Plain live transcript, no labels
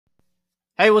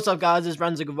Hey, what's up, guys? It's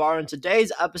Renzo Guevara. In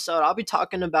today's episode, I'll be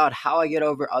talking about how I get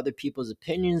over other people's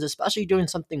opinions, especially doing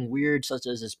something weird such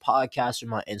as this podcast or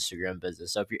my Instagram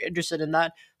business. So if you're interested in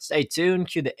that, stay tuned,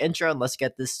 cue the intro, and let's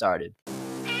get this started.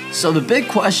 So the big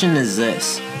question is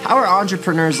this: how are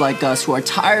entrepreneurs like us who are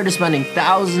tired of spending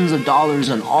thousands of dollars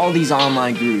on all these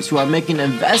online gurus, who are making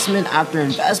investment after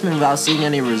investment without seeing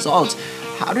any results,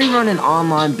 how do we run an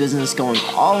online business going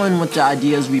all in with the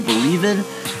ideas we believe in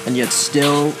and yet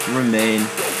still remain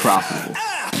profitable?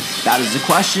 That is the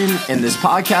question. In this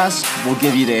podcast, we'll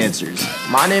give you the answers.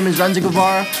 My name is Renzo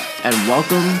Guevara, and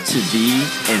welcome to the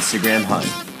Instagram Hunt.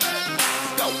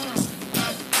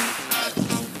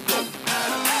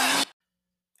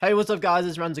 Hey, what's up, guys?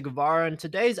 It's Renzo Guevara. In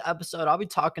today's episode, I'll be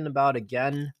talking about,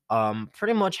 again,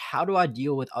 pretty much how do I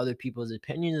deal with other people's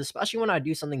opinions, especially when I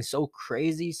do something so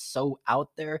crazy, so out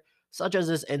there, such as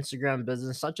this Instagram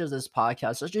business, such as this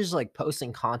podcast, such as like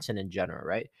posting content in general,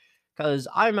 right? Because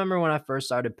I remember when I first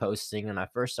started posting and I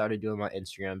first started doing my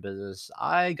Instagram business,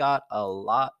 I got a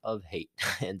lot of hate,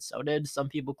 and so did some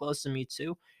people close to me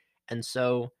too. And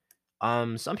so,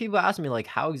 some people ask me like,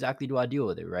 how exactly do I deal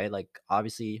with it, right? Like,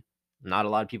 obviously, not a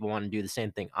lot of people want to do the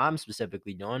same thing I'm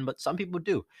specifically doing, but some people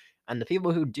do. And the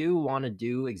people who do want to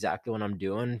do exactly what I'm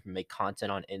doing, make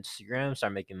content on Instagram,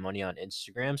 start making money on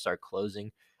Instagram, start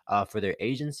closing for their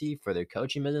agency, for their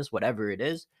coaching business, whatever it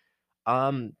is.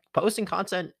 Posting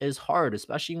content is hard,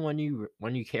 especially when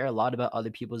you care a lot about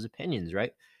other people's opinions,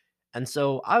 right? And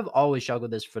so I've always struggled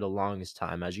with this for the longest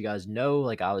time. As you guys know,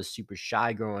 like, I was super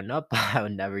shy growing up. I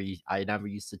never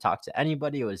used to talk to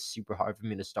anybody. It was super hard for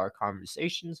me to start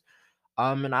conversations.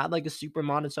 And I had like a super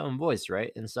monotone voice,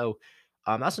 right? And so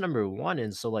that's number one.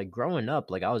 And so, like, growing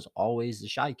up, like, I was always the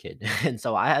shy kid. And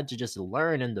so I had to just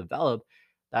learn and develop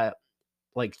that,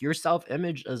 like, your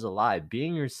self-image is a lie.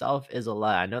 Being yourself is a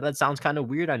lie. I know that sounds kind of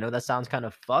weird. I know that sounds kind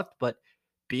of fucked, but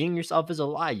being yourself is a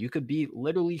lie. You could be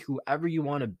literally whoever you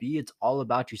want to be. It's all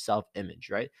about your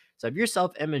self-image, right? So if your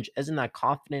self-image isn't that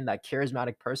confident, that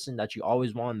charismatic person that you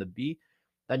always wanted to be,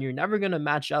 then you're never going to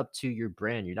match up to your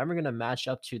brand. You're never going to match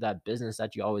up to that business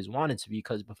that you always wanted to be,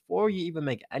 because before you even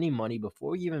make any money,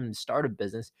 before you even start a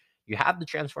business, you have to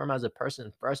transform as a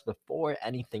person first before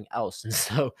anything else. And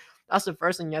so that's the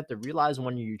first thing you have to realize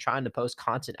when you're trying to post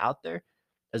content out there,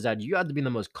 is that you have to be the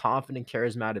most confident,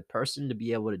 charismatic person to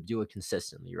be able to do it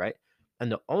consistently, right?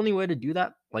 And the only way to do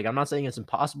that, like, I'm not saying it's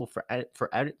impossible for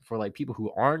like people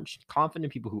who aren't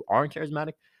confident, people who aren't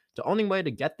charismatic. The only way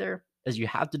to get there is you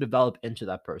have to develop into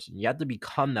that person. You have to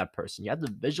become that person. You have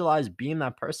to visualize being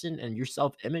that person, and your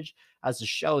self-image has to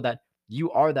show that you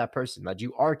are that person, that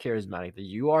you are charismatic, that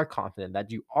you are confident,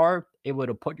 that you are able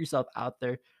to put yourself out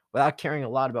there without caring a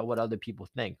lot about what other people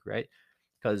think, right?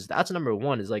 Because that's number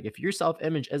one, is like, if your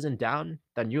self-image isn't down,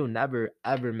 then you'll never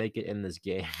ever make it in this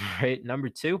game, right? Number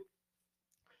two,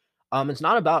 it's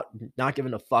not about not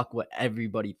giving a fuck what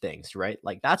everybody thinks, right?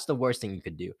 Like, that's the worst thing you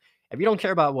could do. If you don't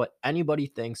care about what anybody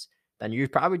thinks, then you're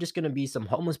probably just gonna be some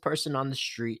homeless person on the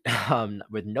street,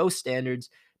 with no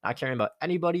standards, not caring about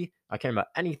anybody, not caring about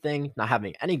anything, not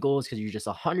having any goals, because you're just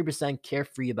 100%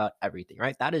 carefree about everything,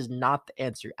 right? That is not the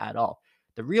answer at all.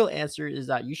 The real answer is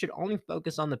that you should only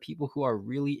focus on the people who are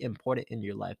really important in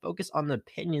your life. Focus on the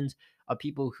opinions of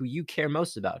people who you care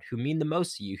most about, who mean the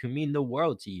most to you, who mean the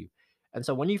world to you. And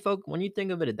so when you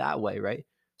think of it that way, right?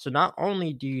 So not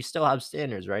only do you still have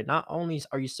standards, right? Not only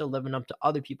are you still living up to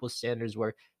other people's standards,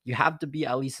 where you have to be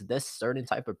at least this certain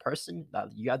type of person, that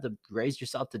you have to raise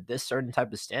yourself to this certain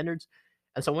type of standards.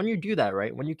 And so when you do that,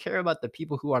 right? When you care about the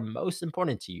people who are most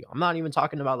important to you, I'm not even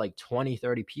talking about like 20,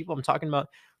 30 people. I'm talking about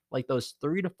like those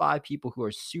 3 to 5 people who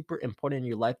are super important in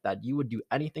your life, that you would do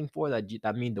anything for,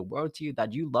 that mean the world to you,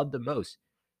 that you love the most.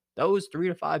 Those 3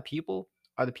 to 5 people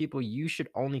are the people you should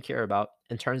only care about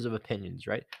in terms of opinions,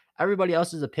 right? Everybody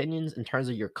else's opinions, in terms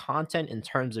of your content, in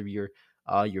terms of your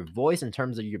voice, in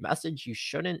terms of your message, you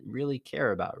shouldn't really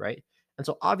care about, right? And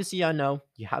so obviously, I know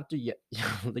you have to you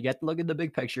have to look at the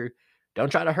big picture.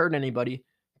 Don't try to hurt anybody.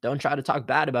 Don't try to talk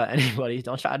bad about anybody.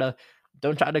 Don't try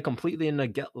to completely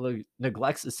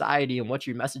neglect society and what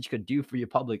your message could do for your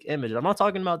public image. I'm not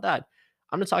talking about that.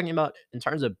 I'm not talking about in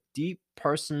terms of deep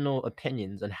personal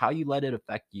opinions and how you let it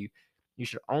affect you. You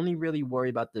should only really worry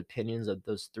about the opinions of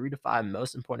those 3 to 5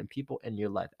 most important people in your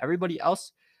life. Everybody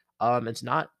else, it's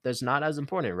not that's not as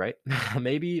important, right?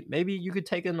 Maybe you could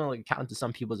take into account to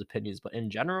some people's opinions, but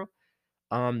in general,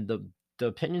 the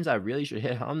opinions that really should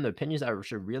hit home, the opinions that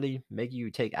should really make you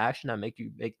take action, that make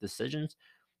you make decisions,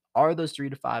 are those 3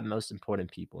 to 5 most important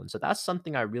people. And so that's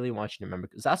something I really want you to remember,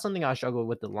 because that's something I struggled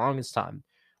with the longest time.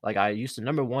 Like, I used to,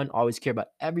 number one, always care about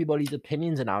everybody's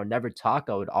opinions, and I would never talk.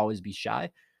 I would always be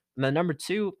shy. And then number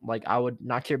two, like I would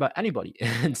not care about anybody.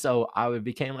 And so I would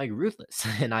became like ruthless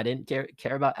and I didn't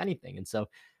care about anything. And so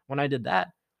when I did that,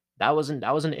 that wasn't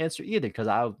an answer either because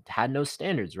I had no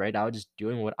standards, right? I was just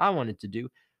doing what I wanted to do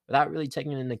without really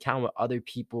taking into account what other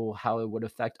people, how it would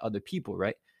affect other people,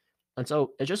 right? And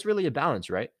so it's just really a balance,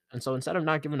 right? And so instead of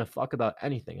not giving a fuck about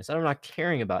anything, instead of not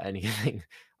caring about anything,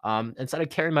 instead of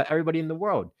caring about everybody in the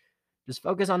world, just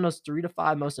focus on those 3 to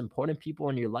 5 most important people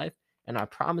in your life, and I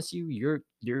promise you, your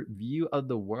view of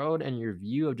the world and your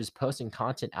view of just posting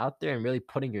content out there and really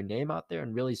putting your name out there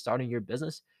and really starting your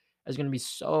business is gonna be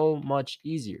so much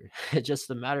easier. It's just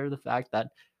a matter of the fact that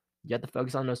you have to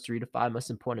focus on those 3 to 5 most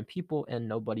important people and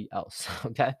nobody else,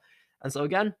 okay? And so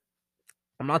again,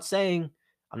 I'm not saying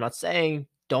I'm not saying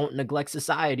don't neglect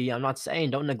society. I'm not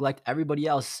saying don't neglect everybody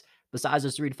else besides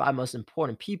those 3 to 5 most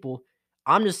important people.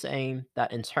 I'm just saying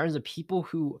that in terms of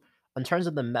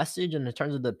the message and in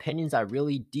terms of the opinions that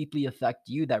really deeply affect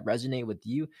you, that resonate with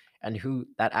you, and who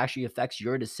that actually affects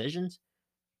your decisions,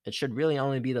 it should really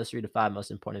only be those 3 to 5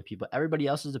 most important people. Everybody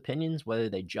else's opinions, whether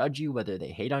they judge you, whether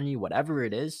they hate on you, whatever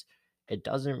it is, it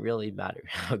doesn't really matter.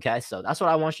 Okay. So that's what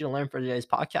I want you to learn for today's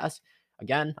podcast.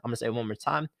 Again, I'm going to say it one more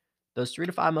time. Those 3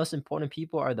 to 5 most important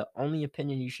people are the only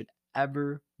opinion you should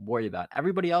ever worry about.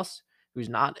 Everybody else who's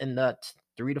not in that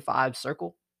 3 to 5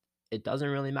 circle, it doesn't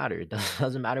really matter. It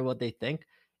doesn't matter what they think.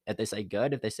 If they say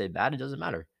good, if they say bad, it doesn't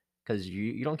matter because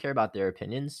you don't care about their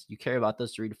opinions. You care about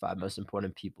those 3 to 5 most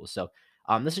important people. So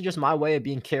this is just my way of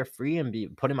being carefree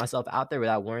and putting myself out there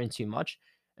without worrying too much.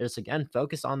 Just again,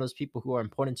 focus on those people who are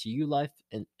important to you life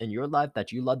in your life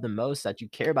that you love the most, that you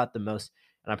care about the most.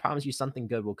 And I promise you something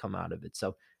good will come out of it.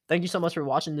 So thank you so much for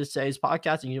watching today's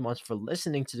podcast. And you so much for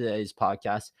listening to today's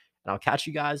podcast. And I'll catch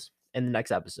you guys in the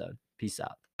next episode. Peace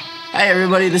out. Hey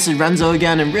everybody, this is Renzo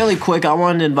again, and really quick, I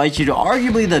wanted to invite you to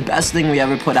arguably the best thing we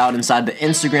ever put out inside the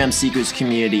Instagram Secrets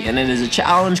community, and it is a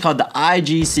challenge called the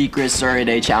IG Secrets 30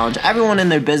 Day Challenge. Everyone in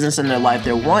their business and their life,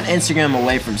 they're one Instagram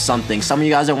away from something. Some of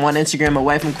you guys are one Instagram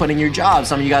away from quitting your job.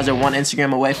 Some of you guys are one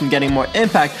Instagram away from getting more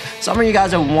impact. Some of you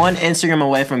guys are one Instagram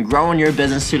away from growing your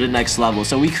business to the next level.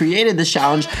 So we created this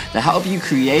challenge to help you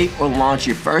create or launch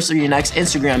your first or your next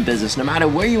Instagram business. No matter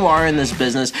where you are in this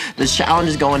business, this challenge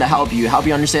is going to help you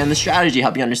understand the strategy,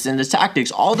 help you understand the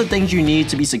tactics, all the things you need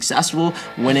to be successful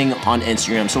winning on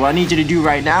Instagram. So what I need you to do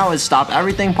right now is stop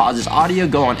everything, pause this audio,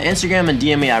 go on Instagram and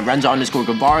DM me at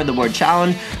Renzo_Guevara, the word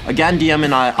challenge. Again, DM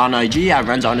me on IG at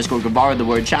Renzo_Guevara, the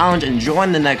word challenge, and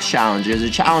join the next challenge. There's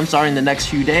a challenge starting the next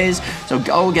few days, so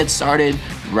go get started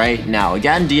right now.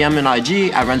 Again, DM me on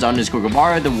IG at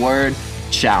Renzo_Guevara, the word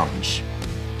challenge.